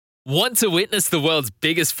Want to witness the world's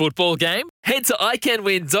biggest football game? Head to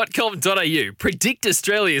iCanWin.com.au, predict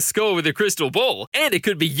Australia's score with a crystal ball, and it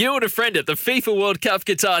could be you and a friend at the FIFA World Cup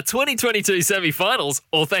Qatar 2022 semi-finals,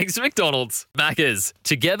 all thanks to McDonald's. Maccas,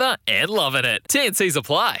 together and loving it. TNCs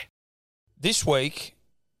apply. This week,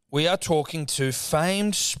 we are talking to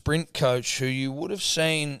famed sprint coach who you would have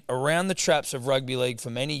seen around the traps of rugby league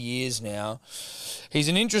for many years now. He's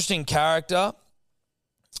an interesting character.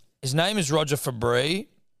 His name is Roger Fabri.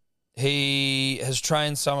 He has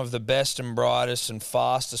trained some of the best and brightest and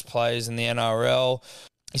fastest players in the NRL.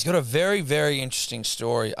 He's got a very, very interesting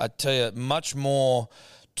story. I tell you, much more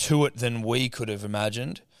to it than we could have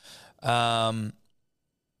imagined. But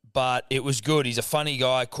it was good. He's a funny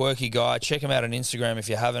guy, quirky guy. Check him out on Instagram if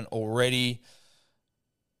you haven't already.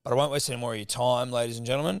 But I won't waste any more of your time, ladies and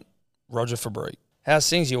gentlemen. Roger Fabri. How's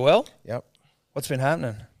things? You well? Yep. What's been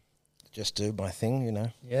happening? Just do my thing, you know.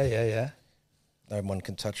 Yeah. No one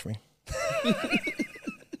can touch me. You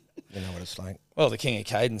know what it's like. Well, the king of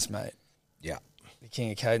cadence, mate. Yeah. The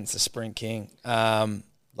king of cadence, the sprint king.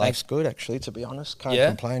 Life's good, actually, to be honest. Can't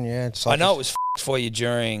complain, yeah. It's I like know it was for you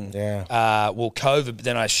during COVID, but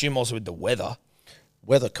then I assume also with the weather.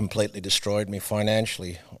 Weather completely destroyed me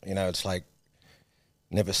financially. You know, it's like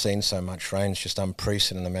never seen so much rain. It's just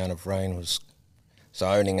unprecedented amount of rain. So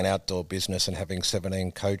owning an outdoor business and having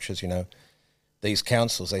 17 coaches, you know, these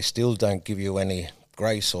councils, they still don't give you any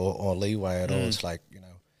grace or leeway at all. It's like, you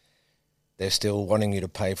know, they're still wanting you to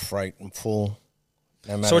pay freight in full.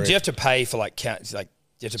 No matter so do you have to pay for you have to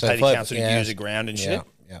pay the council to use the ground and shit?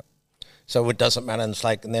 Yeah. So it doesn't matter. And it's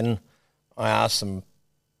like, and then I asked them,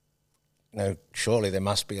 you know, surely there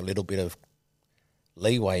must be a little bit of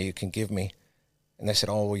leeway you can give me. And they said,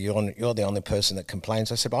 oh, well, you're the only person that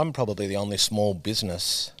complains. I said, I'm probably the only small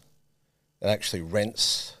business that actually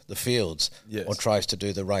rents the fields or tries to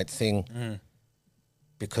do the right thing.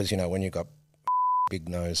 Because, you know, when you've got big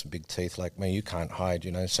nose and big teeth like me, you can't hide,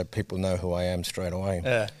 you know, so people know who I am straight away.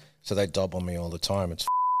 Yeah. So they dob on me all the time. It's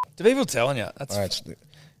Do people telling you?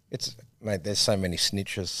 it's mate, there's so many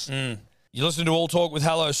snitches. You listen to All Talk with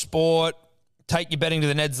Hello Sport. Take your betting to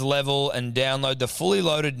the Neds level and download the fully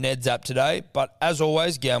loaded Neds app today. But as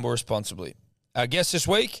always, gamble responsibly. Our guest this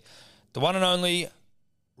week, the one and only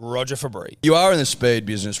Roger Fabri. You are in the speed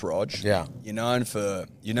business, Rog. Yeah. You're known as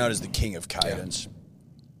the king of cadence. Yeah.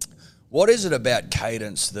 What is it about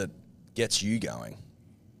cadence that gets you going?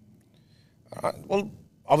 Well,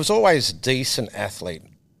 I was always a decent athlete.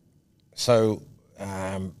 So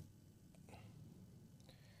I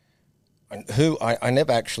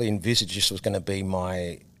never actually envisaged this was going to be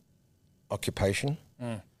my occupation.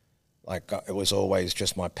 Like it was always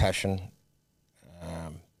just my passion.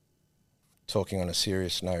 Talking on a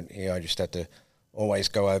serious note here, I just had to always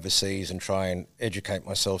go overseas and try and educate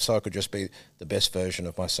myself so I could just be the best version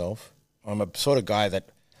of myself. I'm a sort of guy that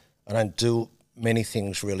I don't do many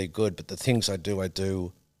things really good, but the things I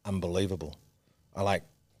do unbelievable. I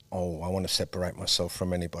want to separate myself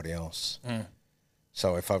from anybody else.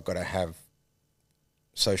 So if I've got to have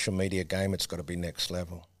social media game, it's got to be next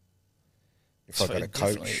level. If I've got to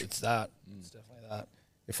coach, it's that. It's definitely that.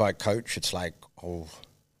 If I coach, it's like,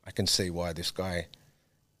 I can see why this guy,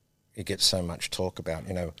 he gets so much talk about,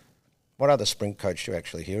 you know. What other sprint coach do you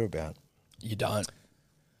actually hear about? You don't.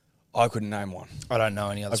 I couldn't name one. I don't know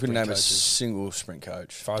any other sprint coaches. I couldn't name a single sprint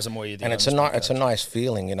coach. As far as I'm aware, and it's a nice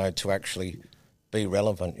feeling, you know, to actually be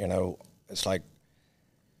relevant, you know. It's like,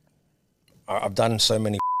 I've done so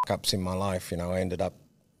many ups in my life, you know. I ended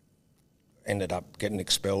up getting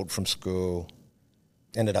expelled from school,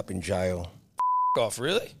 ended up in jail. Off,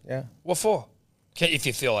 really? Yeah. What for? If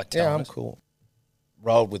you feel like telling Yeah, I'm cool.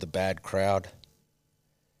 Rolled with a bad crowd.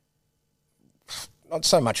 Not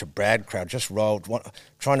so much a bad crowd, just rolled,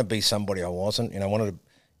 trying to be somebody I wasn't. You know,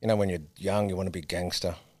 when you're young, you want to be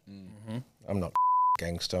gangster. Mm-hmm. I'm not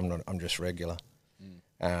gangster. I'm just regular.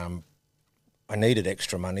 I needed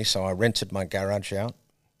extra money, so I rented my garage out.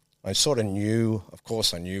 I sort of knew, of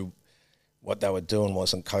course, I knew what they were doing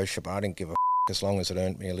wasn't kosher, but I didn't give a as long as it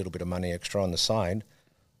earned me a little bit of money extra on the side.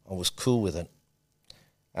 I was cool with it.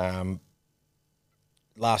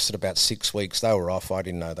 Lasted about 6 weeks. They were off. I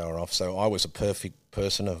didn't know they were off. So I was a perfect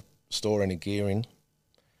person to store any gear in.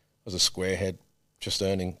 I was a squarehead, just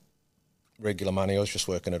earning regular money. I was just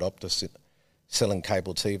working at Optus, selling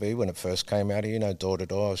cable TV when it first came out here, you know, door to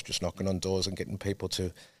door. I was just knocking on doors and getting people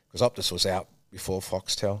to, because Optus was out before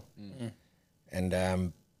Foxtel. Mm-hmm.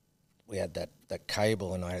 And we had that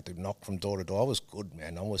cable and I had to knock from door to door. I was good,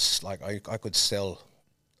 man. I was like, I could sell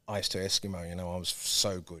ice to Eskimo, you know, I was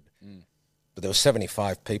so good. Mm. But there were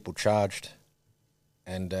 75 people charged.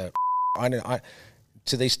 And I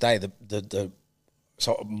to this day, the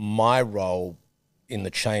So my role in the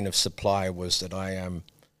chain of supply was that I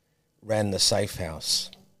ran the safe house.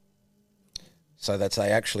 So that they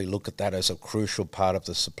actually look at that as a crucial part of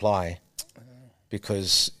the supply,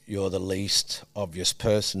 because you're the least obvious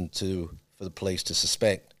person for the police to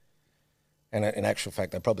suspect. And in actual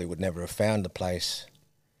fact, they probably would never have found the place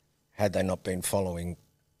had they not been following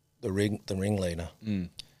the ringleader.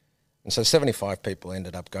 And so 75 people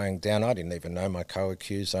ended up going down. I didn't even know my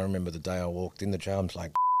co-accused. I remember the day I walked in the jail, I was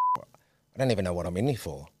like, I don't even know what I'm in here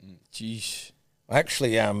for. Jeez. I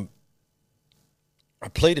actually, I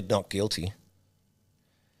pleaded not guilty.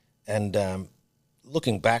 And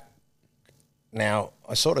looking back now,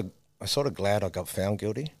 I sort of glad I got found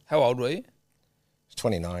guilty. How old were you? I was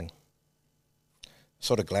 29.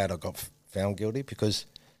 Sort of glad I got found guilty, because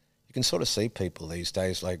you can sort of see people these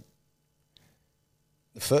days, like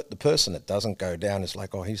the person that doesn't go down is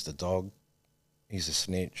like, oh, he's the dog, he's a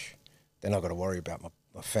snitch. Then I've got to worry about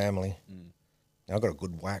my family. Now I've got a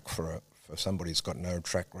good whack for somebody who's got no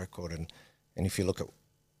track record. And if you look at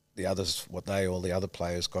the others, all the other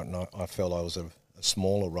players got, and I felt I was a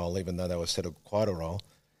smaller role, even though they were set up quite a role.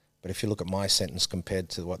 But if you look at my sentence compared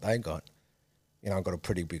to what they got, I got a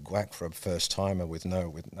pretty big whack for a first timer with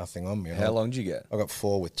nothing on me. How long did you get? I got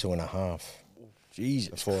 4 with 2.5.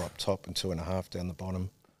 Jesus. 4 up top and 2.5 down the bottom.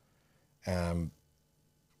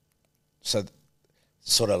 So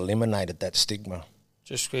sort of eliminated that stigma.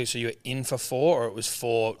 Just so you were in for 4, or it was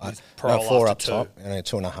 4 with No, parole 4 up after 2? top and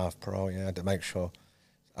 2.5 parole. Yeah, to make sure.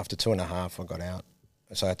 After 2.5, I got out,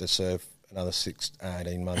 so I had to serve another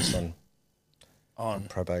 18 months on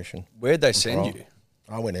probation. Where'd they send you?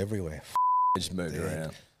 I went everywhere. Just moved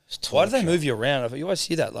around. Why do they move you around? You always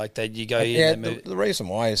hear that, like you go in. Yeah, they move. the reason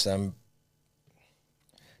why is, I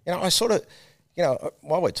sort of,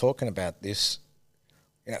 while we're talking about this,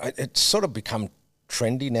 it's sort of become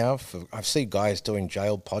trendy now. I see guys doing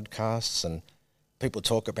jail podcasts and people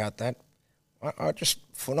talk about that. I just,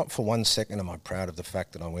 not for 1 second am I proud of the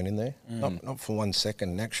fact that I went in there. Not for 1 second.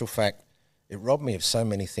 In actual fact, it robbed me of so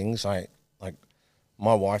many things.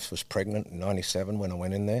 My wife was pregnant in 97 when I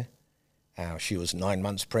went in there. She was 9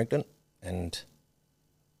 months pregnant, and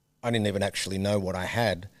I didn't even actually know what I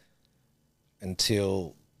had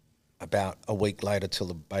until about a week later, till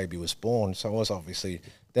the baby was born. So I was obviously,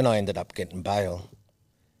 then I ended up getting bail,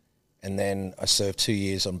 and then I served 2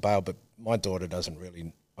 years on bail. But my daughter doesn't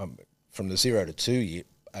really, from the 0 to 2 year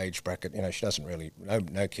age bracket, she doesn't really,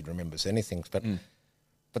 no kid remembers anything.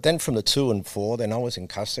 But then from the 2 and 4, then I was in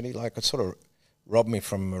custody. It sort of robbed me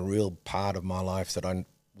from a real part of my life that I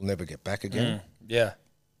will never get back again. Yeah.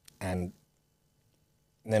 And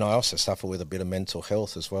then I also suffer with a bit of mental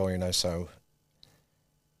health as well, so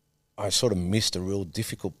I sort of missed a real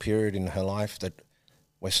difficult period in her life that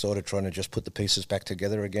we're sort of trying to just put the pieces back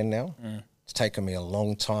together again now. It's taken me a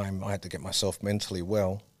long time. I had to get myself mentally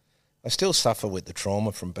well. I still suffer with the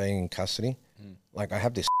trauma from being in custody. I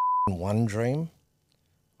have this one dream.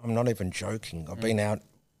 I'm not even joking. I've been out,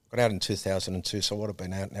 got out in 2002, so I've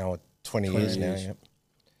been out now 20 years now. Yep.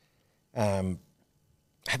 I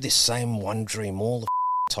have this same one dream all the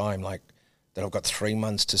time, that I've got 3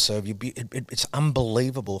 months to serve. It's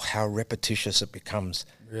unbelievable how repetitious it becomes,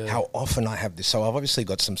 really? How often I have this. So I've obviously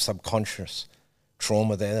got some subconscious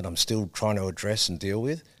trauma there that I'm still trying to address and deal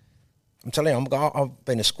with. I'm telling you, I've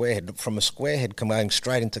been a squarehead. From a squarehead going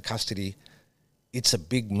straight into custody, it's a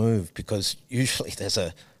big move, because usually there's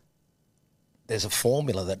a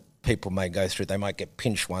formula that people may go through. They might get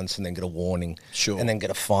pinched once and then get a warning, and then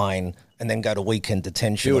get a fine, and then go to weekend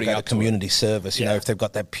detention, or go to community service. If they've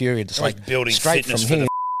got that period, it's like building straight fitness from here.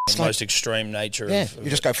 It's the most extreme nature. Yeah, of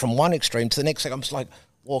you just go from one extreme to the next. I'm just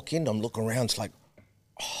walk in, I'm looking around. It's like,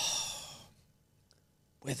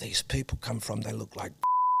 where these people come from? They look like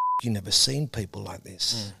you never seen people like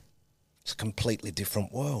this. It's a completely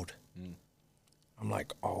different world. I'm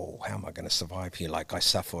like, how am I going to survive here? I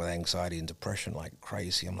suffer with anxiety and depression like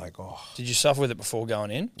crazy. I'm like, Did you suffer with it before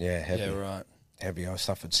going in? Yeah, heavy. Yeah, right. Heavy. I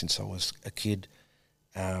suffered since I was a kid.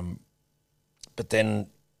 But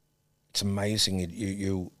then it's amazing.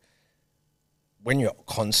 You when you're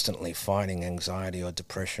constantly fighting anxiety or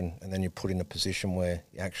depression, and then you're put in a position where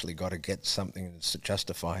you actually got to get something that's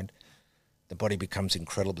justified, the body becomes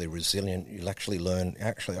incredibly resilient. You'll actually learn.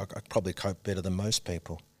 Actually, I probably cope better than most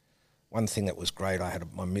people. One thing that was great,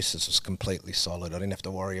 my missus was completely solid. I didn't have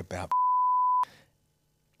to worry about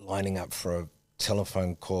lining up for a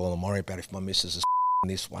telephone call and worry about if my missus is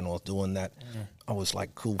this one or doing that. I was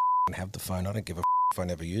like, cool, have the phone. I don't give a if I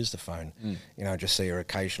never use the phone. I just see her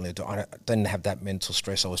occasionally. I didn't have that mental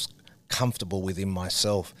stress. I was comfortable within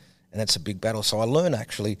myself, and that's a big battle. So I learned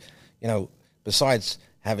actually, besides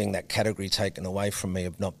having that category taken away from me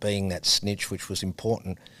of not being that snitch, which was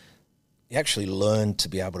important, you actually learn to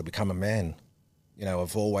be able to become a man. You know,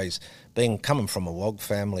 I've always been coming from a WOG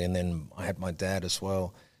family, and then I had my dad as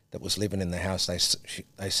well that was living in the house.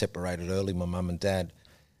 They separated early, my mum and dad.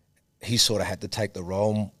 He sort of had to take the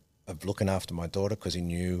role of looking after my daughter because he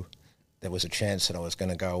knew there was a chance that I was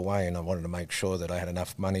going to go away, and I wanted to make sure that I had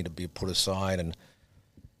enough money to be put aside. And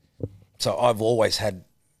so I've always had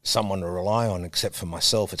someone to rely on, except for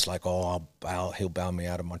myself. It's like, he'll bail me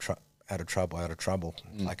out of trouble.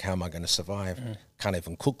 Like, how am I going to survive? Can't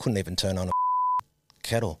even cook, couldn't even turn on a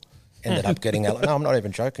kettle. Ended up getting no, I'm not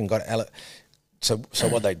even joking. So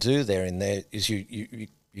what they do there is you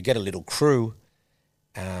get a little crew,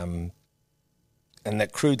 and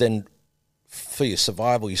that crew then, for your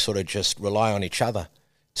survival, you sort of just rely on each other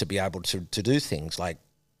to be able to do things like,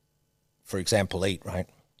 for example, eat, right?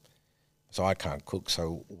 So I can't cook,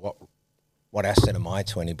 so what asset am I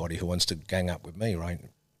to anybody who wants to gang up with me, right?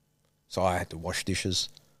 So I had to wash dishes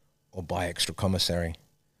or buy extra commissary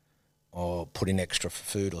or put in extra for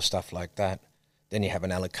food or stuff like that. Then you have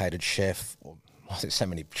an allocated chef. There's so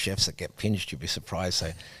many chefs that get pinched, you'd be surprised.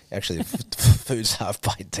 So actually the food's half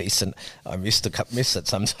by decent. I miss it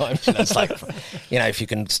sometimes. You know, it's like, you know, if you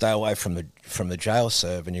can stay away from the jail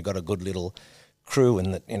serve and you've got a good little crew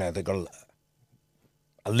and that, you know, they've got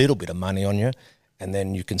a little bit of money on you, and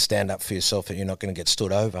then you can stand up for yourself that you're not going to get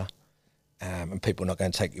stood over, and people are not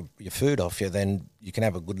going to take your food off you, then you can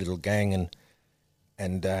have a good little gang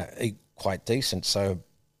and eat quite decent. So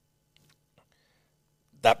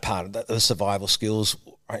that part of the survival skills,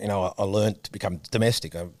 you know, I learned to become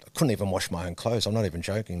domestic. I couldn't even wash my own clothes. I'm not even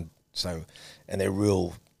joking. So, and they're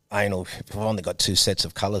real anal. I've only got 2 sets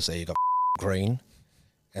of colours there. You got green,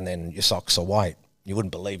 and then your socks are white. You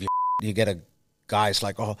wouldn't believe you get a guy's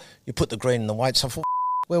like, oh, you put the green and the white. So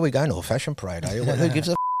where are we going to a fashion parade? Are you? Who gives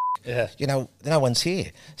a Yeah. You know, no one's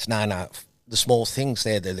here. So no. The small things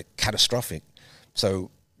there, they're catastrophic.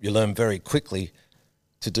 So you learn very quickly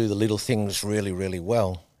to do the little things really, really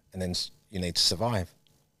well, and then you need to survive.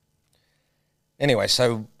 Anyway,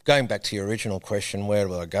 so going back to your original question, where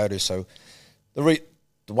do I go to? So the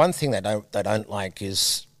one thing they don't like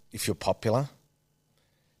is if you're popular,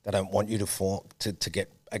 they don't want you to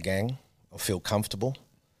get a gang or feel comfortable,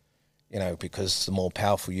 you know, because the more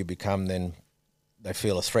powerful you become, then they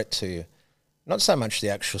feel a threat to you. Not so much the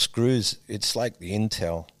actual screws, it's like the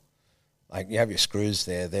intel. Like you have your screws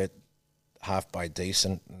there, they're half by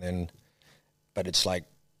decent, but it's like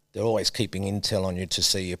they're always keeping intel on you to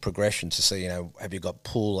see your progression, to see, you know, have you got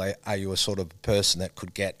pull? Are you a sort of person that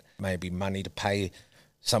could get maybe money to pay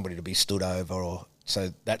somebody to be stood over? Or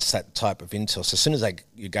so that's that type of intel. So as soon as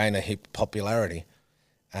you gain a heap of popularity,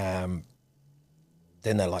 then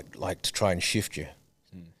they like to try and shift you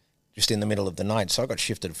just in the middle of the night. So I got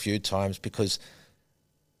shifted a few times because,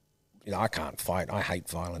 you know, I can't fight. I hate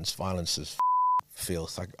violence. Violence is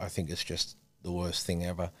filth. I think it's just the worst thing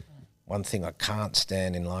ever. One thing I can't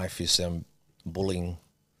stand in life is bullying.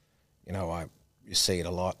 You know, you see it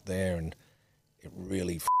a lot there, and it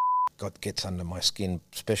really gets under my skin.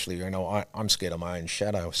 Especially, you know, I'm scared of my own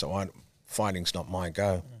shadow, so fighting's not my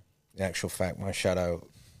go. In actual fact, my shadow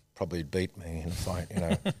probably beat me in a fight. You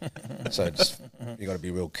know, so you got to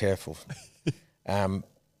be real careful.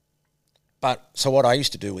 But so what I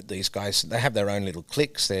used to do with these guys, they have their own little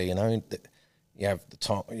cliques there. You know, you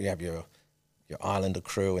have your Islander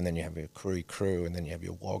crew, and then you have your Koori crew, and then you have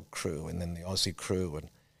your WOG crew, and then the Aussie crew, and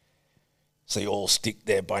so you all stick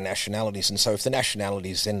there by nationalities. And so if the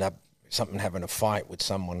nationalities end up having a fight with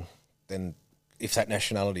someone, then if that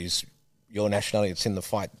nationality is your nationality, it's in the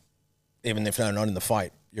fight. Even if they're not in the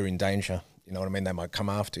fight, you're in danger. You know what I mean? They might come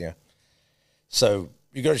after you. So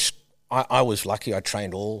you got to. I was lucky. I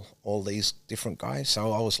trained all these different guys,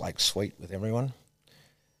 so I was like sweet with everyone.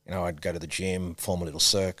 You know, I'd go to the gym, form a little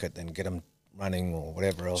circuit, then get them running or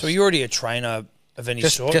whatever else. So you're already a trainer of any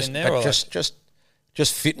sort in there? Or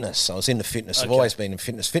just fitness. I was into fitness. Okay. I've always been in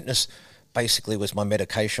fitness. Fitness basically was my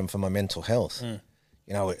medication for my mental health.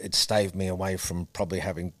 You know, it staved me away from probably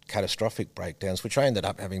having catastrophic breakdowns, which I ended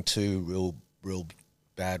up having 2 real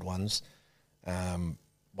bad ones.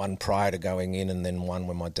 One prior to going in, and then one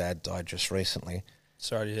when my dad died just recently.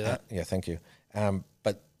 Sorry to hear that. Yeah, thank you.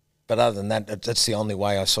 But other than that, that's the only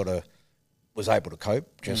way I sort of was able to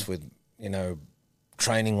cope, just with, you know,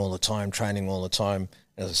 training all the time.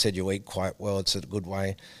 As I said, you eat quite well. It's a good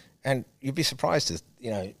way. And you'd be surprised,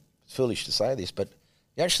 you know, it's foolish to say this, but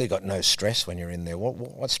you actually got no stress when you're in there.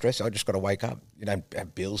 What stress? I just got to wake up. You don't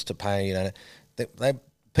have bills to pay. You know,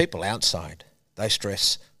 people outside, they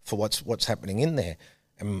stress for what's happening in there.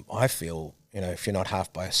 And I feel, you know, if you're not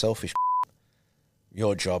half by a selfish,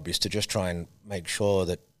 your job is to just try and make sure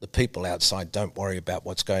that the people outside don't worry about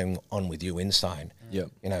what's going on with you inside. Yep.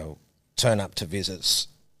 You know, turn up to visits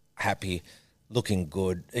happy, looking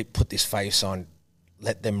good, put this face on,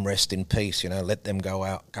 let them rest in peace, you know, let them go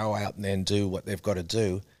out and then do what they've got to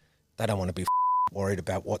do. They don't want to be worried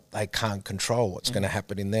about what they can't control, what's going to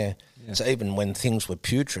happen in there. Yeah. So even when things were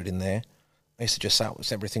putrid in there, I used to just say,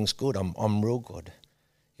 everything's good, I'm real good.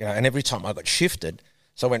 You know, and every time I got shifted,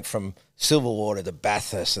 so I went from Silverwater to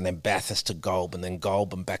Bathurst and then Bathurst to Goulburn, then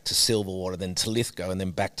Goulburn back to Silverwater, then to Lithgow and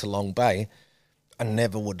then back to Long Bay. I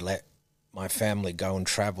never would let my family go and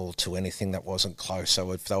travel to anything that wasn't close.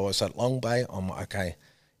 So if I was at Long Bay, I'm okay.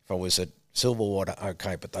 If I was at Silverwater,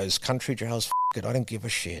 okay. But those country jails, it, I don't give a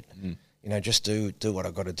shit. You know, just do what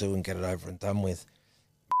I got to do and get it over and done with.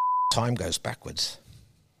 Time goes backwards.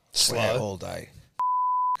 Slow all day.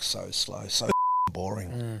 So slow, so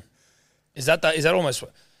boring. Is that almost?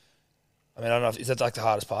 I mean, I don't know. Is that like the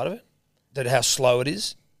hardest part of it? That how slow it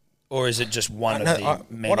is, or is it just one of the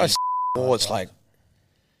many? What I more is like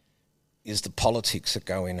is the politics that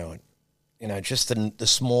go into it. You know, just the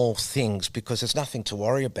small things, because there's nothing to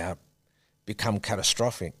worry about, become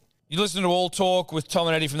catastrophic. You listen to All Talk with Tom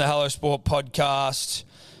and Eddie from the Hello Sport podcast,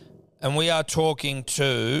 and we are talking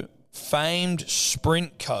to famed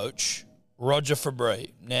sprint coach Roger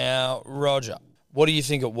Fabri. Now, Roger, what do you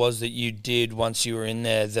think it was that you did once you were in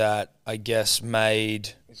there that I guess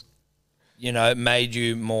made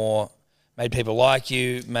you more, made people like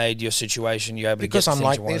you, made your situation you able to get because I'm things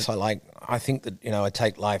like you wanted? this. I think that, you know, I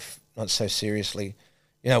take life not so seriously.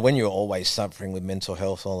 You know, when you're always suffering with mental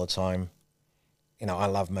health all the time, you know, I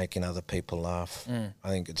love making other people laugh. I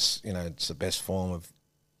think it's, you know, it's the best form of,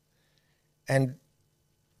 and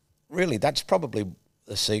really that's probably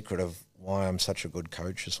the secret of why I'm such a good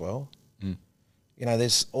coach as well. You know,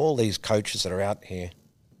 there's all these coaches that are out here.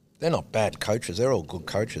 They're not bad coaches. They're all good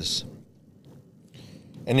coaches.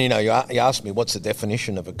 And, you know, you ask me what's the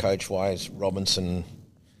definition of a coach? Why is Robinson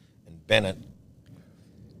and Bennett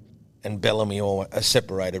and Bellamy all are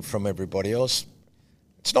separated from everybody else?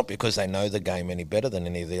 It's not because they know the game any better than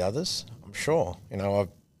any of the others, I'm sure. You know, I've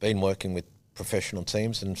been working with professional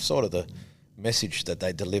teams and sort of the message that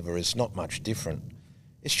they deliver is not much different.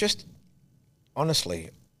 It's just,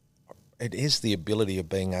 honestly, it is the ability of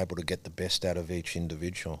being able to get the best out of each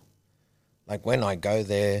individual. Like when I go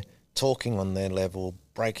there, talking on their level,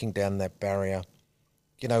 breaking down that barrier,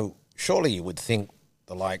 you know, surely you would think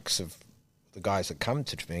the likes of the guys that come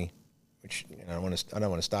to me, which, you know, I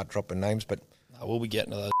don't want to start dropping names, but We'll be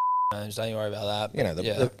getting to those names. Don't you worry about that. You know,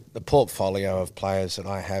 the portfolio of players that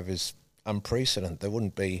I have is unprecedented. There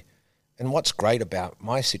wouldn't be, and what's great about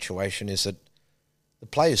my situation is that the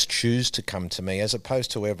players choose to come to me as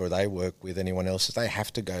opposed to whoever they work with, anyone else. They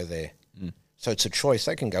have to go there. So it's a choice.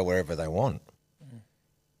 They can go wherever they want.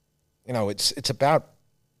 You know, it's about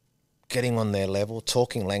getting on their level,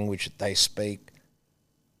 talking language that they speak,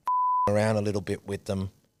 around a little bit with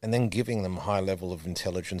them, and then giving them a high level of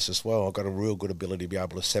intelligence as well. I've got a real good ability to be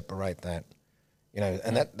able to separate that. You know,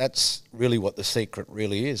 and that's really what the secret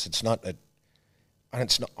really is. It's not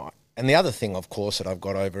and the other thing, of course, that I've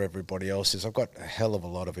got over everybody else is I've got a hell of a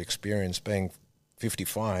lot of experience being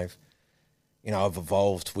 55. You know, I've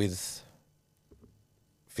evolved with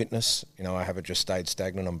fitness. You know, I haven't just stayed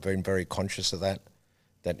stagnant. I'm very, very conscious of that,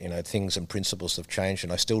 you know, things and principles have changed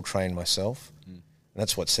and I still train myself. And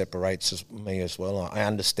that's what separates me as well. I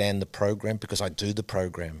understand the program because I do the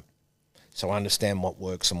program. So I understand what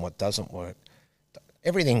works and what doesn't work.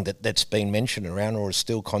 Everything that's been mentioned around or is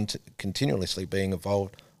still continuously being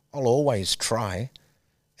evolved, I'll always try.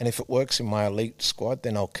 And if it works in my elite squad,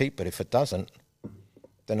 then I'll keep it. If it doesn't,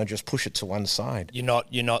 then I just push it to one side. You're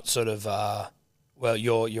not sort of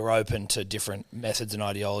you're open to different methods and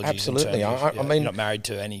ideologies. Absolutely. I mean, you're not married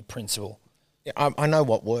to any principle. I know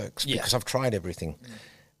what works because I've tried everything.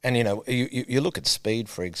 And, you know, you look at speed,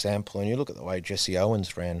 for example, and you look at the way Jesse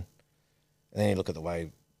Owens ran, and then you look at the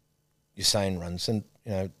way Usain runs, and,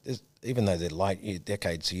 you know, even though they're like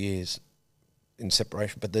decades, years in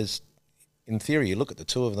separation, but in theory, you look at the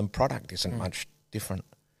two of them, product isn't much different.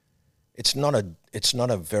 It's not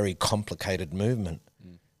a very complicated movement.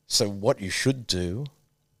 So what you should do,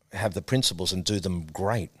 have the principles and do them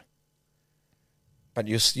great. But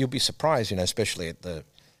you'll be surprised, you know, especially at the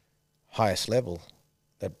highest level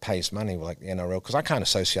that pays money, like the NRL, because I can't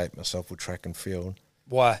associate myself with track and field.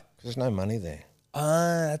 Why? Because there's no money there.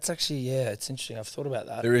 That's actually, it's interesting. I've thought about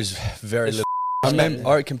that. There is very little.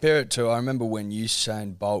 I compare it to, I remember when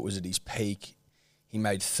Usain Bolt was at his peak, he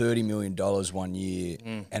made $30 million 1 year,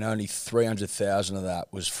 and only 300,000 of that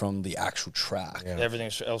was from the actual track. Yeah. Everything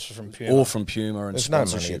else was from Puma. All from Puma and There's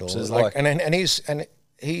sponsorships. no money at all. There's And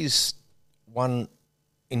he's one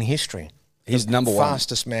in history. He's the number one.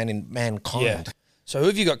 Fastest man in mankind. Yeah. So who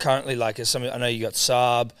have you got currently? Like, I know you got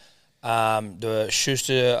Saab, the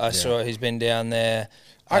Schuster. I saw he's been down there.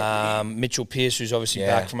 Mitchell Pearce, who's obviously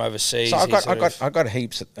back from overseas. So I got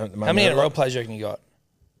heaps at the moment. How many NRL players do you reckon you got?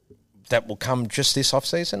 That will come just this off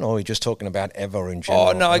season, or are you just talking about ever in general?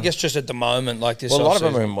 Oh no, I guess just at the moment, like this. Well, a lot of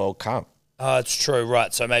them are in World Cup. Oh, it's true,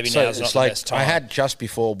 right? So maybe now's not the best time. I had just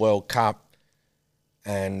before World Cup,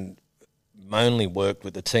 and only worked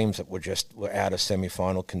with the teams that were out of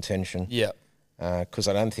semi-final contention. Yeah. Because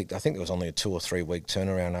I think there was only a 2 or 3 week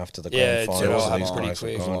turnaround after the grand final. Yeah, so it was pretty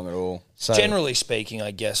quick. Long at all. So generally speaking, I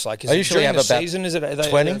guess, like I usually have the about season, is it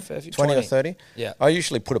 20 or 30? Yeah. I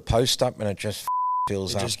usually put a post up and it just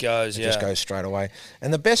fills up. It just goes, It just goes straight away.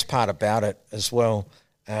 And the best part about it as well,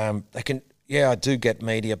 they can. Yeah, I do get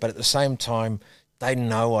media, but at the same time, they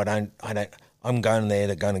know I don't. I'm going there.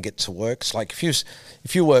 They're going to get to work. It's like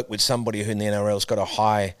if you work with somebody who in the NRL's got a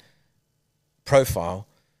high profile.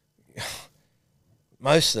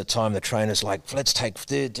 Most of the time, the trainer's like, let's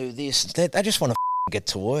do this. They just want to get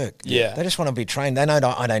to work. Yeah. They just want to be trained. They know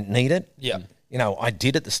I don't need it. Yeah. You know, I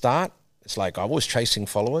did at the start. It's like I was chasing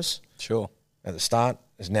followers. Sure. At the start,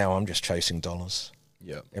 as now I'm just chasing dollars.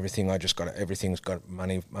 Yeah. Everything's got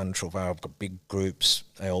money, monetary value. I've got big groups.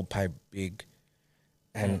 They all pay big,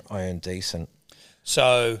 and I earn decent.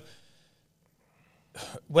 So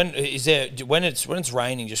when it's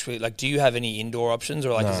raining, just really, like, do you have any indoor options,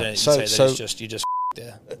 or like No. is there, So it's just you just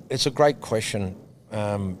there? It's a great question.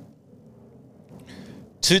 2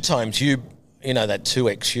 times you know that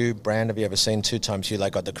 2XU brand. Have you ever seen 2 times you? They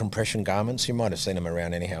got the compression garments. You might have seen them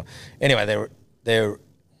around anyhow. Anyway, they were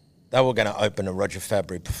going to open a Roger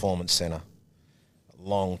Fabri Performance Centre a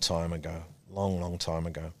long time ago, long time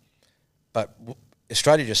ago. But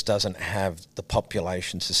Australia just doesn't have the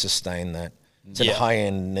population to sustain that. It's a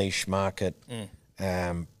high-end niche market,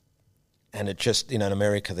 and it just, in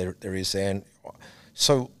America there is there. And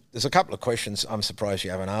so there's a couple of questions I'm surprised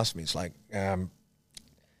you haven't asked me. It's like,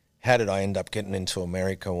 how did I end up getting into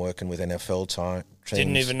America working with NFL teams?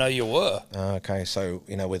 Didn't even know you were. Okay, so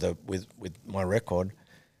with my record,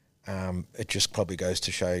 it just probably goes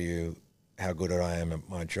to show you how good I am at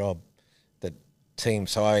my job. That team.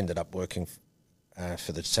 So I ended up working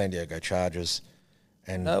for the San Diego Chargers.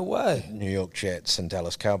 And no way. New York Jets and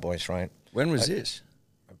Dallas Cowboys, right? When was this?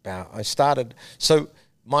 I started. So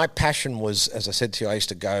my passion was, as I said to you, I used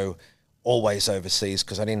to go always overseas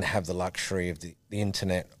because I didn't have the luxury of the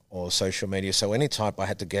internet or social media. So any type I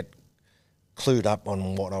had to get clued up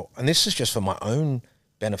on and this is just for my own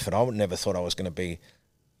benefit. I would never thought I was going to be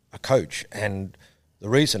a coach. And the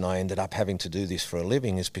reason I ended up having to do this for a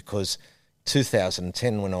living is because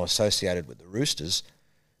 2010, when I was associated with the Roosters,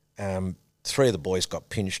 3 of the boys got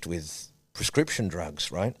pinched with prescription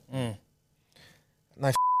drugs, right? And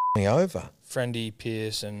they me over. Friendy,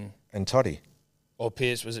 Pearce, and Toddy. Or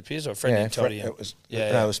Pearce, was it Pearce or Friendy and Toddy? It was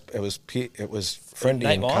Friendy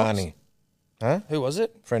Nate and Miles? Carney. Huh? Who was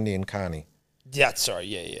it? Friendy and Carney. Yeah, sorry,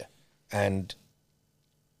 yeah. And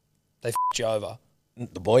they you over.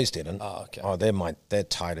 The boys didn't. Oh, okay. Oh, they're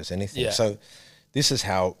tight as anything. Yeah. So this is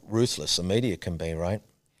how ruthless the media can be, right?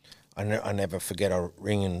 I never forget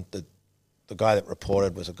ringing the guy that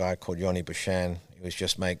reported was a guy called Yoni Bashan. He was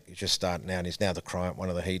just starting out. He's now one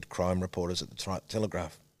of the head crime reporters at the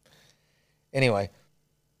Telegraph. Anyway,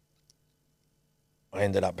 I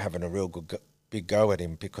ended up having a real big go at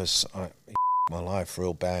him because he my life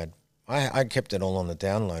real bad. I kept it all on the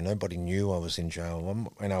down low. Nobody knew I was in jail.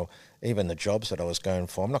 Even the jobs that I was going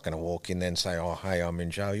for, I'm not going to walk in there and say, "Oh, hey, I'm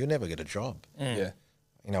in jail." You'll never get a job. Yeah.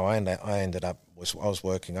 I ended up I was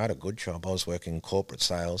working. I had a good job. I was working in corporate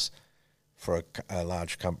sales for a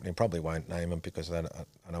large company. Probably won't name them because I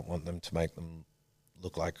don't want them to make them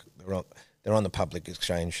look like they're on the public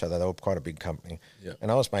exchange, so they were quite a big company. Yeah.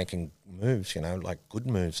 And I was making moves, like good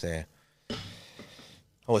moves there.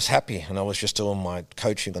 I was happy, and I was just doing my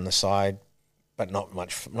coaching on the side, but not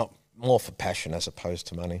more for passion as opposed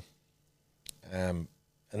to money. And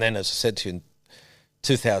then, as I said to you, in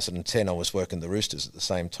 2010, I was working the Roosters at the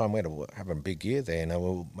same time. We had having a big year there. We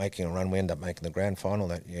were making a run. We ended up making the grand final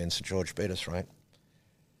that year, and St George beat us, right?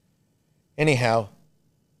 Anyhow,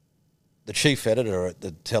 the chief editor at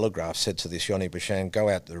the Telegraph said to this Yoni Bashan, "Go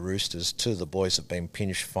out to the Roosters. 2 of the boys have been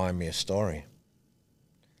pinched. Find me a story."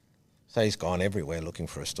 So he's gone everywhere looking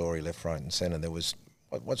for a story, left, right, and centre. There was,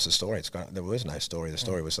 what's the story? There was no story. The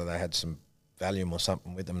story was that they had some Valium or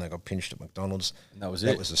something with them. They got pinched at McDonald's. And that was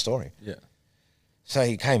That was the story. Yeah. So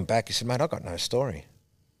he came back. He said, mate, I got no story.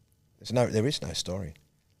 There is no story.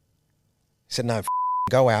 He said, no,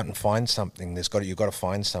 go out and find something. You've got to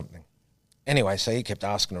find something. Anyway, so he kept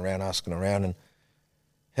asking around, and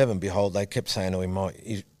heaven behold, they kept saying to him,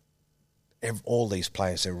 all these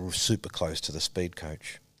players, they were super close to the speed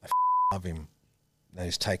coach. They love him. And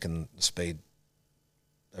he's taken the speed.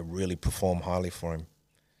 They really perform highly for him.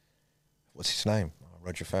 What's his name?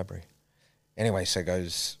 Roger Fabri. Anyway, so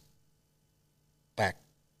goes back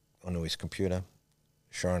onto his computer.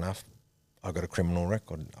 Sure enough, I got a criminal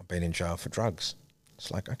record. I've been in jail for drugs. It's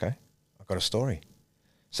like, okay, I've got a story.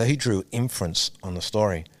 So he drew inference on the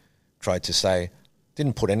story, tried to say,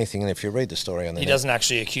 didn't put anything in. If you read the story on the He net, doesn't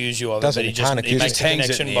actually accuse you of it, but he makes a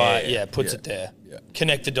connection puts it there. Yeah.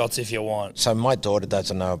 Connect the dots if you want. So my daughter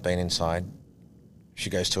doesn't know I've been inside. She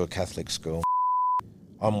goes to a Catholic school.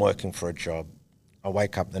 I'm working for a job. I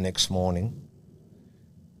wake up the next morning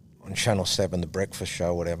on Channel 7, the breakfast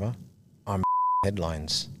show, whatever. I'm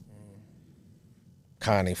headlines.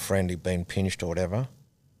 Carney friend, he'd been pinched or whatever.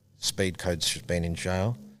 Speed code's been in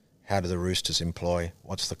jail. How do the Roosters employ?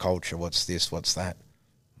 What's the culture? What's this? What's that?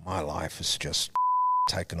 My life is just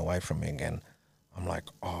taken away from me again. I'm like,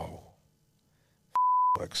 oh,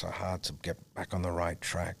 work so hard to get back on the right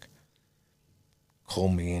track. Call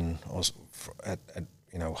me in.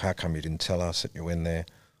 How come you didn't tell us that you were in there?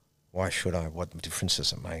 Why should I? What difference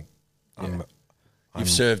does it make? Yeah. You've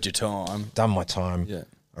served your time. Done my time. Yeah.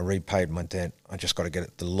 I repaid my debt. I just got to get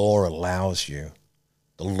it. The law allows you.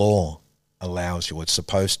 The law allows you, it's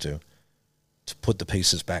supposed to put the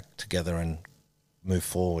pieces back together and move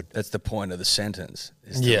forward. That's the point of the sentence.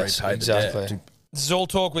 Is to yes, repay exactly. The debt. This is All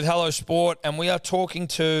Talk with Hello Sport, and we are talking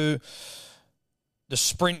to the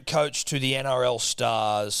sprint coach to the NRL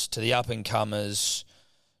stars, to the up-and-comers,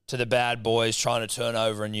 to the bad boys trying to turn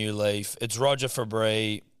over a new leaf. It's Roger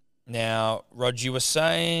Fabri. Now, Roger, you were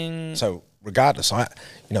saying... So, regardless,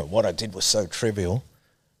 what I did was so trivial.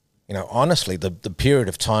 Honestly, the period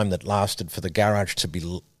of time that lasted for the garage to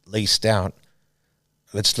be leased out,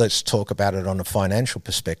 let's talk about it on a financial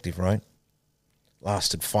perspective, right?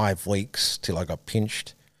 Lasted 5 weeks till I got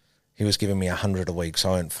pinched. He was giving me 100 a week,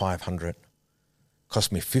 so I earned 500.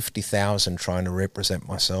 Cost me 50,000 trying to represent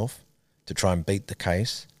myself to try and beat the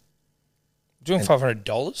case. Doing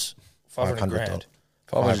 $500? 500 grand.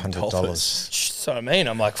 $500. That's what I mean.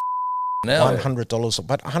 I'm like, now. $100,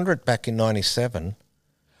 but 100 back in 97.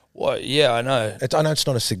 What? Yeah, I know. I know it's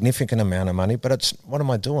not a significant amount of money, but what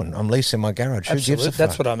am I doing? I'm leasing my garage. Absolutely. Who gives a fuck?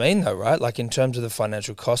 That's what I mean, though, right? Like in terms of the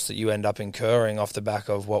financial costs that you end up incurring off the back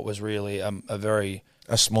of what was really a very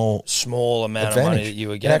small amount of money that you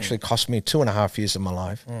were getting. It actually cost me 2.5 years of my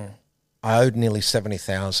life. I owed nearly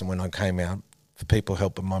 70,000 when I came out for people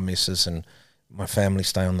helping my missus and my family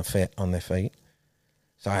stay on their feet.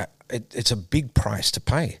 So it's a big price to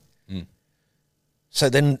pay. So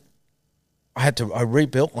then I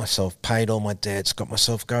rebuilt myself, paid all my debts, got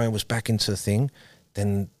myself going, was back into the thing.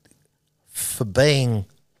 Then for being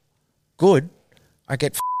good, I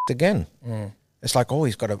get again. It's like,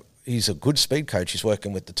 he's a good speed coach. He's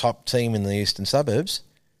working with the top team in the eastern suburbs.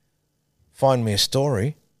 Find me a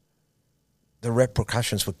story. The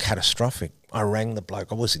repercussions were catastrophic. I rang the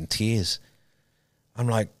bloke. I was in tears. I'm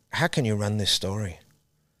like, how can you run this story?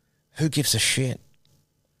 Who gives a shit?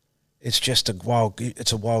 It's just a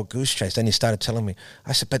wild goose chase. Then he started telling me.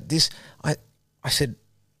 I said, but this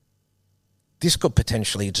could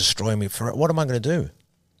potentially destroy me. What am I going to do?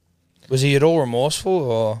 Was he at all remorseful,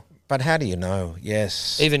 or? But how do you know?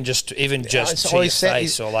 Yes. Even just to your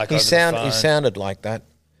face, or like over the phone? He sounded like that,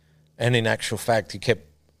 and in actual fact,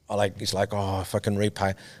 he's like, oh, if I can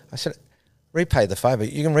repay. I said, repay the favour.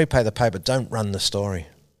 You can repay the pay, but don't run the story.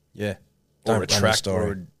 Yeah. Don't or retract run the story.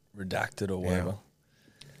 or redact it or whatever. Yeah.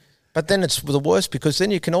 But then it's the worst because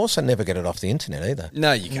then you can also never get it off the internet either.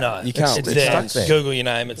 No, you can't. No, you can't. It's there. Google your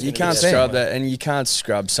name. You can't scrub that, and you can't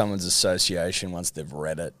scrub someone's association once they've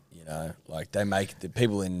read it. Like they make the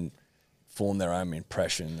people form their own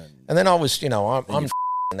impression. And then I was, I'm in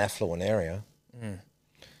an affluent area,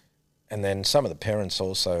 and then some of the parents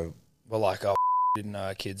also were like, "Oh, didn't know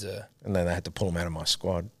our kids are." And then they had to pull them out of my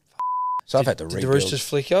squad. So I've had to rebuild. Did the Roosters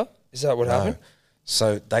flicker? Is that what happened?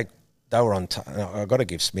 So they were on. I've got to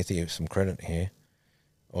give Smithy some credit here,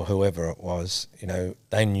 or whoever it was.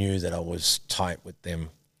 They knew that I was tight with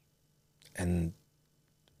them, and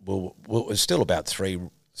it was still about three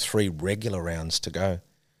regular rounds to go.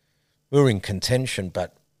 We were in contention,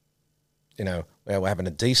 but we're having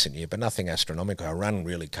a decent year, but nothing astronomical. Our run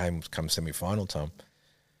really come semi-final time.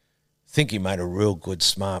 I think he made a real good,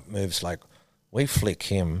 smart moves. Like we flick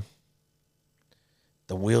him,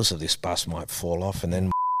 the wheels of this bus might fall off, and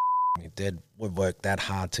then We've worked that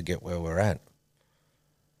hard to get where we're at.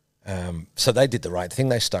 So they did the right thing.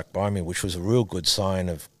 They stuck by me, which was a real good sign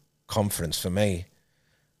of confidence for me.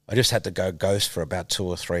 I just had to go ghost for about 2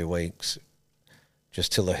 or 3 weeks,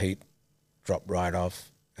 just till the heat dropped right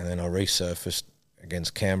off, and then I resurfaced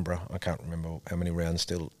against Canberra. I can't remember how many rounds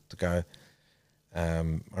still to go. I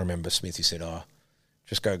remember Smithy said,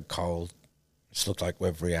 just go cold. It's looked like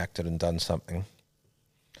we've reacted and done something.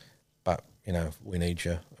 But, we need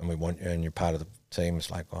you and we want you and you're part of the team.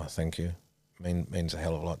 It's like, thank you. Means a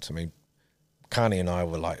hell of a lot to me. Carney and I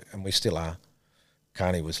were like, and we still are.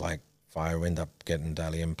 Carney was like fire. We ended up getting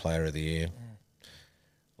Dally M Player of the Year.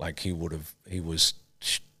 Like he was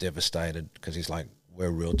devastated because he's like,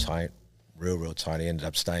 we're real tight. Real tight. He ended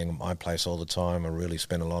up staying at my place all the time. I really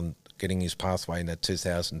spent a lot getting his pathway in that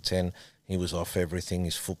 2010. He was off everything.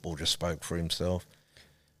 His football just spoke for himself.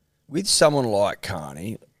 With someone like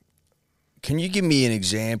Carney, can you give me an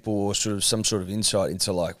example or some sort of insight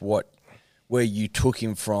into like where you took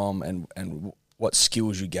him from and what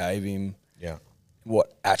skills you gave him? Yeah.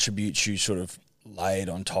 What attributes you sort of laid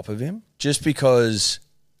on top of him? Just because,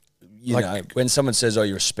 when someone says,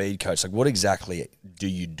 you're a speed coach, like what exactly do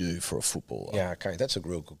you do for a footballer? Yeah, okay, that's a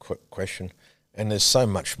real good question. And there's so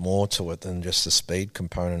much more to it than just the speed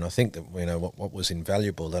component. I think that, what was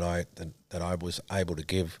invaluable that I was able to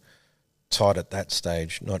give Todd at that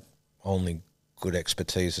stage, not only good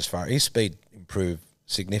expertise as far as his speed improved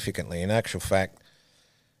significantly. In actual fact,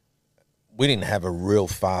 we didn't have a real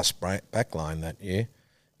fast backline that year.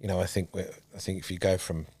 I think if you go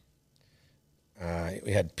from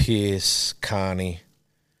we had Pearce, Carney,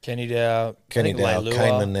 Kenny Dow, Kane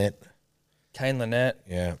Lynette.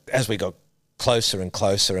 Yeah. As we got closer and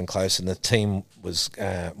closer and closer, and the team was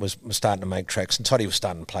starting to make tracks, and Toddy was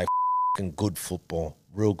starting to play good football,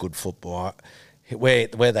 real good football. Where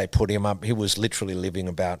they put him up, he was literally living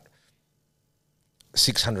about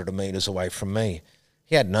 600 metres away from me.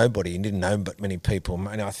 He had nobody. He didn't know but many people.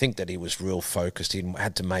 And I think that he was real focused. He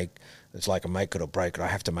had to it's like a make it or break it. I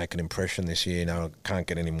have to make an impression this year. I can't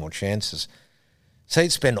get any more chances. So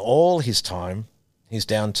he'd spend all his time, his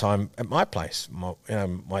downtime at my place.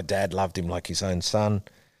 My dad loved him like his own son.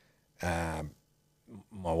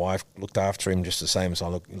 My wife looked after him just the same as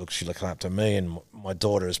she looked after me, and my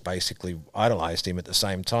daughter has basically idolised him at the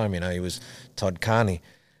same time. He was Todd Carney.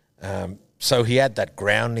 So he had that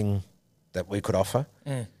grounding that we could offer.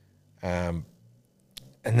 And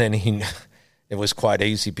then it was quite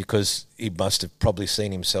easy because he must have probably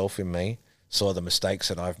seen himself in me, saw the mistakes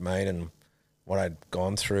that I've made and what I'd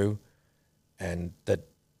gone through, and that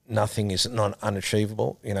nothing is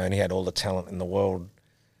unachievable, and he had all the talent in the world.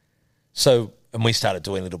 So, and we started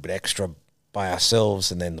doing a little bit extra by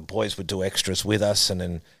ourselves, and then the boys would do extras with us, and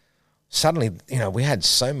then suddenly, we had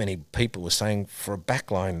so many people were saying for a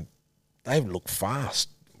backline, they look fast,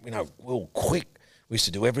 we were quick. We used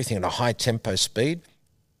to do everything at a high tempo speed.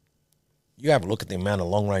 You have a look at the amount of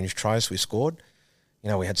long range tries we scored.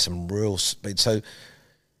 We had some real speed. So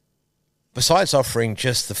besides offering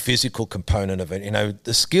just the physical component of it,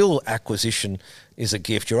 the skill acquisition is a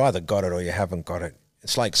gift. You either got it or you haven't got it.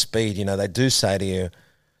 It's like speed. They do say to you,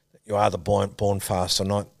 you are either born fast or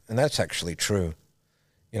not, and that's actually true.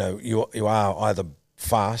 You are either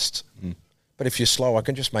fast, but if you're slow, I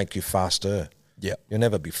can just make you faster. Yeah, you'll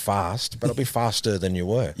never be fast, but I'll be faster than you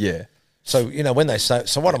were. Yeah. So when they say,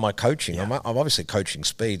 so what am I coaching? Yeah. I'm obviously coaching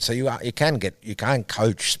speed. So you can't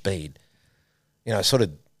coach speed. It sort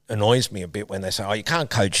of annoys me a bit when they say, you can't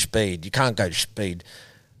coach speed. You can't coach speed.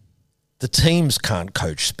 The teams can't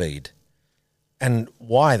coach speed. And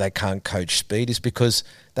why they can't coach speed is because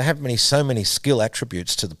they have so many skill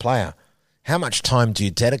attributes to the player. How much time do you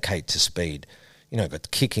dedicate to speed? Got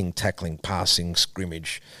kicking, tackling, passing,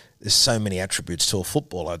 scrimmage. There's so many attributes to a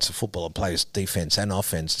footballer. It's a footballer plays defence and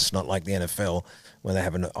offence. It's not like the NFL where they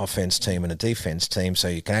have an offence team and a defence team, so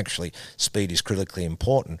you can actually, speed is critically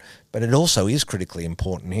important. But it also is critically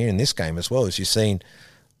important here in this game as well, as you've seen.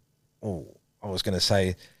 I was going to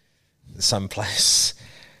say some place,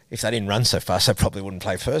 if they didn't run so fast, they probably wouldn't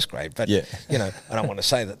play first grade. But, I don't want to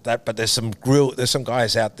say that, but there's some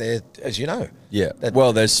guys out there, as you know. Yeah.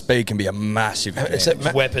 Their speed can be a massive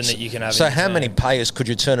weapon that you can have. So how many players could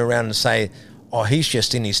you turn around and say, he's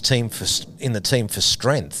just in the team for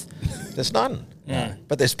strength? There's none. Yeah.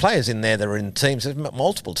 But there's players in there that are in teams, there's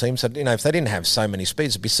multiple teams that, if they didn't have so many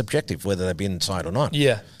speeds, it'd be subjective whether they'd be inside or not.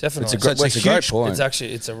 Yeah, definitely. It's a great point.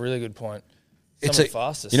 It's a really good point. It's the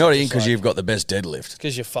fastest. You know what, Ian? Because you've got the best deadlift.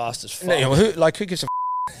 Because you're fast as fuck. Who gives a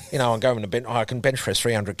I'm going to bench. I can bench press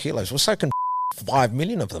 300 kilos. Well, so can 5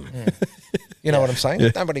 million of them. You know what I'm saying?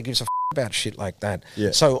 Yeah. Nobody gives a about shit like that.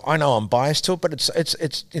 Yeah. So I know I'm biased to it, but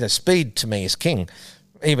it's speed to me is king.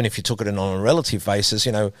 Even if you took it on a relative basis,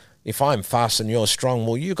 if I'm fast and you're strong,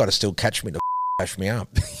 well, you got to still catch me to catch me up,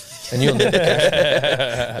 and you'll never catch me.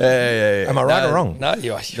 Yeah. Am I right or wrong? No,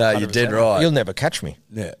 you're dead right. You'll never catch me.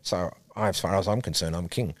 Yeah. So as far as I'm concerned, I'm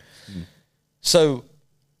king. So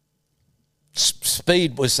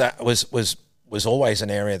speed was always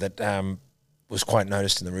an area that was quite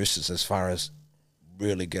noticed in the Roosters as far as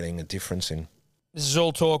really getting a difference in. This is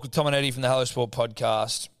All Talk with Tom and Eddie from the Hello Sport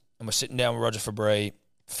podcast, and we're sitting down with Roger Fabri,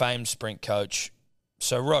 famed sprint coach.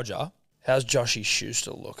 So, Roger, how's Joshy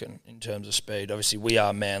Schuster looking in terms of speed? Obviously, we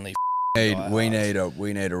are Manly. We need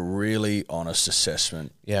a really honest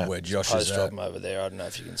assessment. Yeah. Where Josh Post is drop at. him over there. I don't know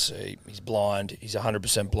if you can see. He's blind. He's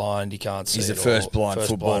 100% blind. He can't see. He's the at first all. blind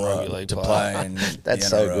footballer rugby league to player. play in That's the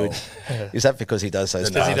so NRL. good. Is that because he does those?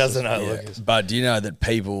 Because he passes? doesn't know. Yeah. Lucas. But do you know that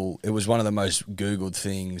it was one of the most Googled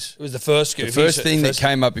things. It was the first scoop. The first thing that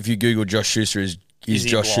came up if you Google Josh Schuster is he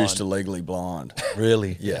Josh blind? Schuster legally blind?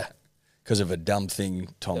 Really? Yeah. Because of a dumb thing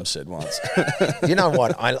Tom said once. You know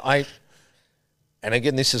what? I and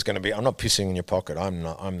again, this is going to be. I'm not pissing in your pocket. I'm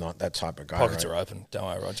not that type of guy. Pockets right? are open. Don't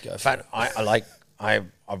worry, Roger. Go for But it.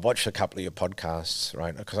 I've watched a couple of your podcasts,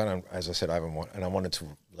 right? Because I don't, as I said, I wanted to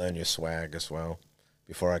learn your swag as well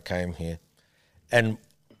before I came here. And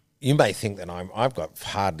you may think that I've got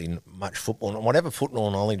hardly much football, and whatever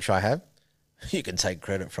football knowledge I have, you can take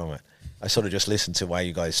credit from it. I sort of just listen to the way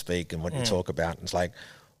you guys speak and what you talk about. And it's like,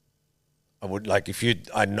 I would like if you,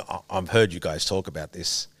 I've heard you guys talk about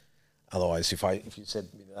this. Otherwise, if you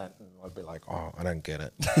said me that, I'd be like, oh, I don't get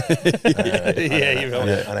it. Why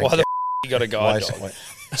the you got a guide dog?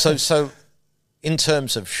 So in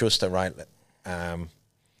terms of Schuster, right? Now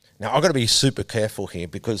I've got to be super careful here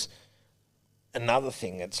because another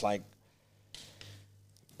thing, it's like,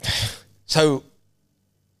 so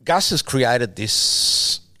Gus has created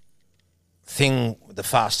this thing, the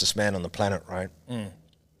fastest man on the planet, right?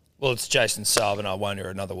 Well, it's Jason Saab, and I won't hear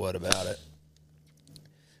another word about it.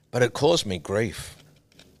 But it caused me grief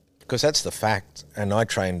because that's the fact. And I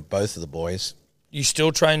trained both of the boys. You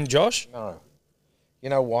still train Josh? No. You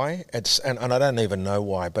know why? And I don't even know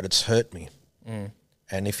why, but it's hurt me.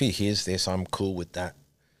 And if he hears this, I'm cool with that.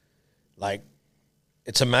 Like,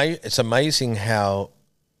 it's amazing how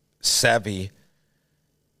savvy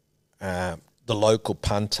the local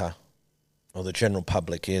punter or the general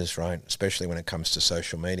public is, right? Especially when it comes to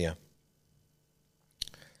social media.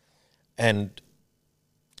 And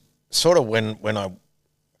sort of when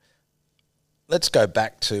let's go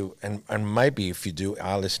back to, and maybe if you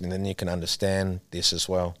are listening, then you can understand this as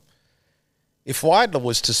well. If Weidler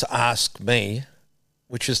was to ask me,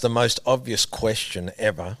 which is the most obvious question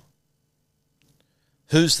ever,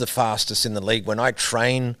 who's the fastest in the league, when I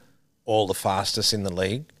train all the fastest in the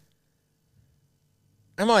league,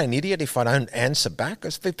 am I an idiot if I don't answer back?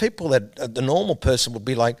 Because for people that the normal person would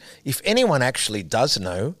be like, if anyone actually does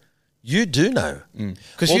know, you do know.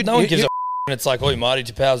 Because no one gives a and it's like, Marty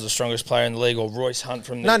Tapau's the strongest player in the league, or Royce Hunt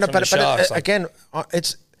from the but Sharks. again,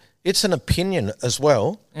 it's an opinion as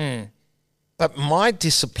well. But my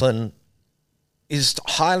discipline is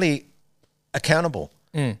highly accountable.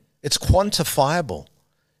 It's quantifiable.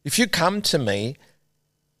 If you come to me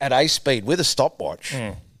at a speed with a stopwatch,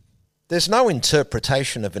 there's no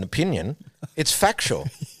interpretation of an opinion. It's factual.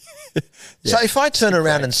 So if I turn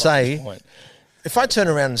around and say,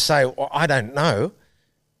 well, I don't know,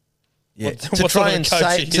 to try and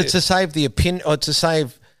say to save the opinion or to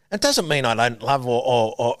save, it doesn't mean I don't love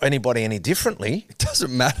or anybody any differently. It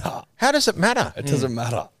doesn't matter. How does it matter? It doesn't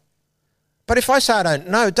matter. But if I say I don't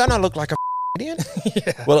know, don't I look like a idiot?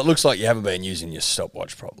 Well, it looks like you haven't been using your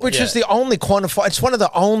stopwatch properly. Which is the only quantify. It's one of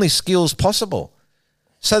the only skills possible.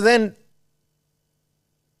 So then,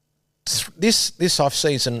 this off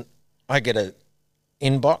season, I get a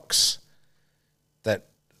inbox that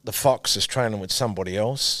the Fox is training with somebody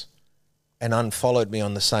else, and unfollowed me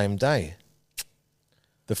on the same day.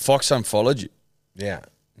 The Fox unfollowed you. Yeah,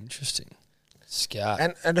 Interesting. Scout.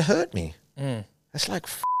 and it hurt me. It's like,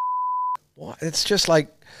 what? It's just like,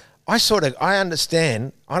 I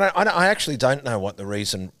understand. I actually don't know what the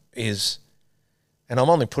reason is, and I'm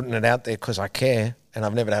only putting it out there because I care, and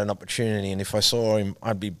I've never had an opportunity. And if I saw him,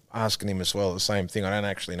 I'd be asking him as well the same thing. I don't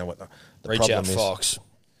actually know what the Reach problem out, is. Fox.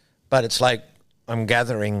 But it's like I'm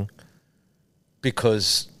gathering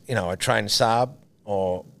because, I train Saab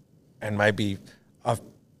and maybe I've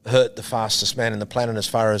hurt the fastest man in the planet as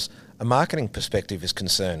far as a marketing perspective is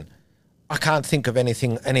concerned. I can't think of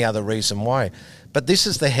any other reason why. But this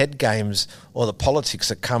is the head games or the politics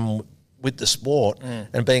that come with the sport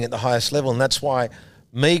and being at the highest level. And that's why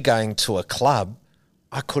me going to a club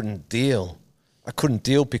I couldn't deal.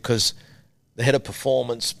 Because the head of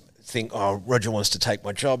performance think, oh, Roger wants to take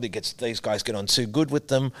my job. These guys get on too good with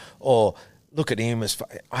them, or look at him as.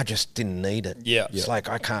 I just didn't need it. Yeah. It's like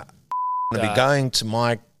I can't be going to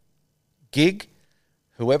my gig.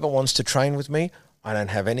 Whoever wants to train with me, I don't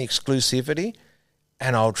have any exclusivity,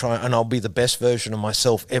 and I'll try and I'll be the best version of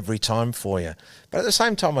myself every time for you. But at the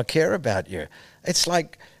same time, I care about you. It's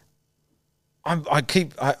like I'm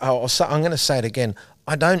going to say it again.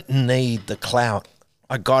 I don't need the clout.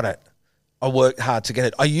 I got it. I worked hard to get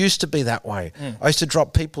it. I used to be that way. I used to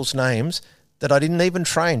drop people's names that I didn't even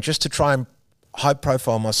train just to try and high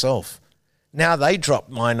profile myself. Now they drop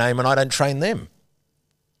my name and I don't train them.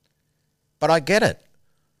 But I get it.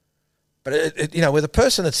 But, with a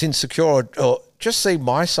person that's insecure, or just see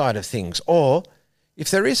my side of things, or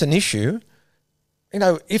if there is an issue,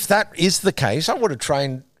 if that is the case, I would have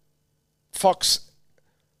trained Fox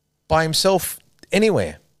by himself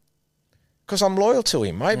anywhere because I'm loyal to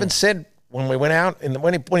him. I even said when we went out,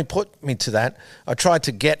 when he put me to that, I tried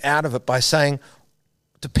to get out of it by saying,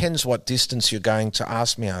 depends what distance you're going to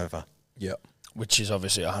ask me over. Yeah. Which is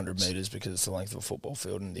obviously 100 metres because it's the length of a football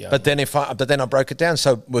field. And but then I broke it down.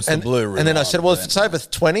 So what's the blue rule? And then I said, well, if it's over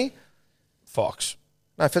 20, Fox.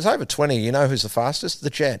 No, if it's over 20, you know who's the fastest? The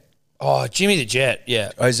Jet. Oh, Jimmy the Jet.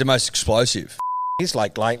 Yeah. Oh, he's the most explosive. He's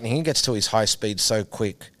like lightning. He gets to his high speed so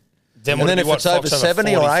quick. Then and then if it's over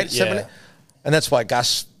 70 or 8, 70, yeah. And that's why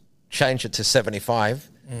Gus changed it to 75.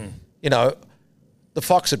 The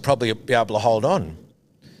Fox would probably be able to hold on.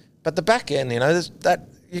 But the back end, there's that.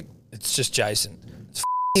 It's just Jason.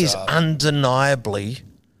 He's undeniably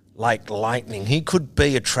like lightning. He could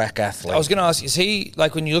be a track athlete. I was going to ask, is he,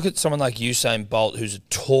 like when you look at someone like Usain Bolt, who's a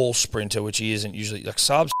tall sprinter, which he isn't usually, like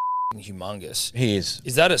Saab's humongous. He is.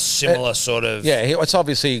 Is that a similar sort of... Yeah, it's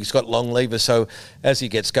obviously he's got long levers, so as he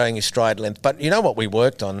gets going, his stride length. But you know what we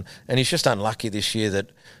worked on, and he's just unlucky this year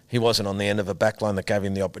that he wasn't on the end of a backline that gave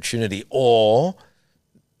him the opportunity, or...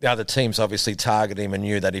 The other teams obviously targeted him and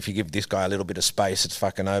knew that if you give this guy a little bit of space, it's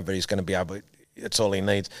fucking over. He's going to be able to, it's all he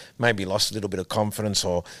needs. Maybe lost a little bit of confidence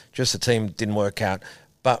or just the team didn't work out.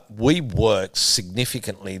 But we worked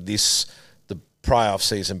significantly the prior off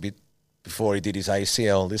season before he did his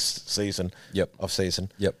ACL this season, off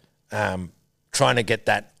season. Trying to get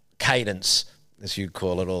that cadence, as you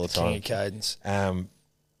call it all the time. King of cadence.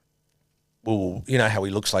 Well, you know how he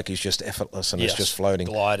looks like he's just effortless and it's just floating.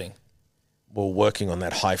 Gliding. We're working on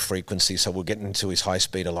that high frequency, so we're getting into his high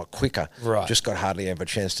speed a lot quicker. Right. Just got hardly ever a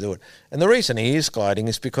chance to do it. And the reason he is gliding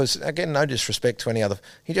is because, again, no disrespect to any other,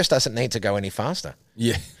 he just doesn't need to go any faster.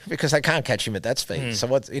 Yeah. Because they can't catch him at that speed.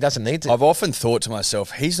 So he doesn't need to. I've often thought to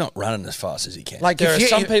myself, he's not running as fast as he can. Like there are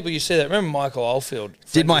some people you see that. Remember Michael Oldfield?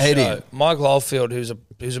 Did my head in. Michael Oldfield, who's a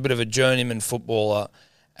bit of a journeyman footballer,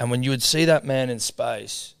 and when you would see that man in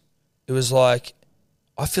space, it was like,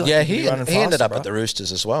 I feel like he ended up at the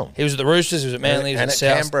Roosters as well. He was at the Roosters, he was at Manly, he was and at at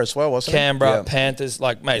South, Canberra as well, wasn't he? Canberra, Panthers,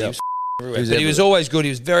 like, mate, he was everywhere. But he was always good. He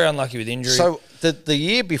was very unlucky with injury. So the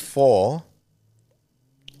year before,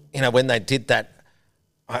 when they did that,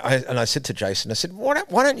 I said to Jason, I said, why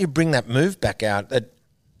don't you bring that move back out?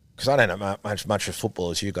 Because I don't know much of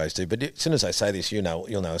football as you guys do, but as soon as I say this, you'll know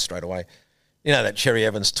it straight away. You know that Cherry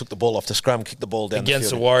Evans took the ball off the scrum, kicked the ball down against the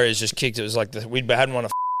field. The Warriors, just kicked it. It was like we hadn't won a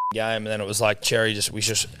game, and then it was like Cherry that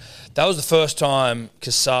was the first time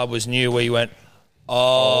because Saab was new where you went,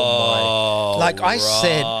 like I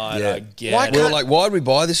said, why did we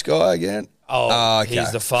buy this guy again? Okay.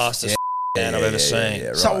 He's the fastest man I've ever seen.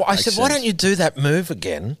 Right, so I said, why don't you do that move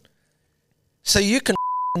again so you can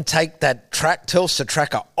take that Telstra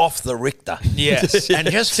tracker off the Richter,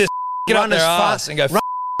 and just get run up as their fast and go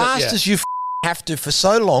as you have to for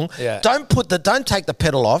so long. Yeah. Don't take the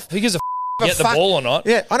pedal off. Who gives a get the ball or not?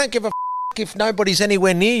 Yeah, I don't give a if nobody's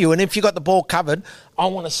anywhere near you, and if you got the ball covered, I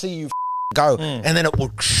want to see you go, and then it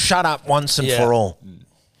will shut up once and for all.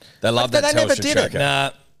 They love that. They never did tracker.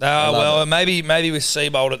 it. Well, maybe with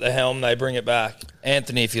Seabold at the helm, they bring it back.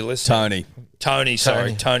 Anthony, if you're listening. Tony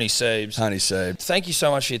Siebes. Tony Siebes. Thank you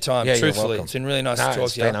so much for your time. Yeah, Truthfully, you're welcome. it's been really nice to talk to you.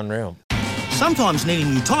 It's been unreal. Sometimes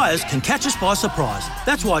needing new tyres can catch us by surprise.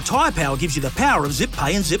 That's why Tyre Power gives you the power of Zip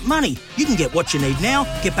Pay and Zip Money. You can get what you need now,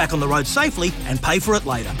 get back on the road safely, and pay for it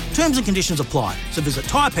later. Terms and conditions apply. So visit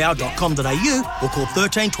tyrepower.com.au or call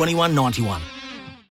 13 21 91.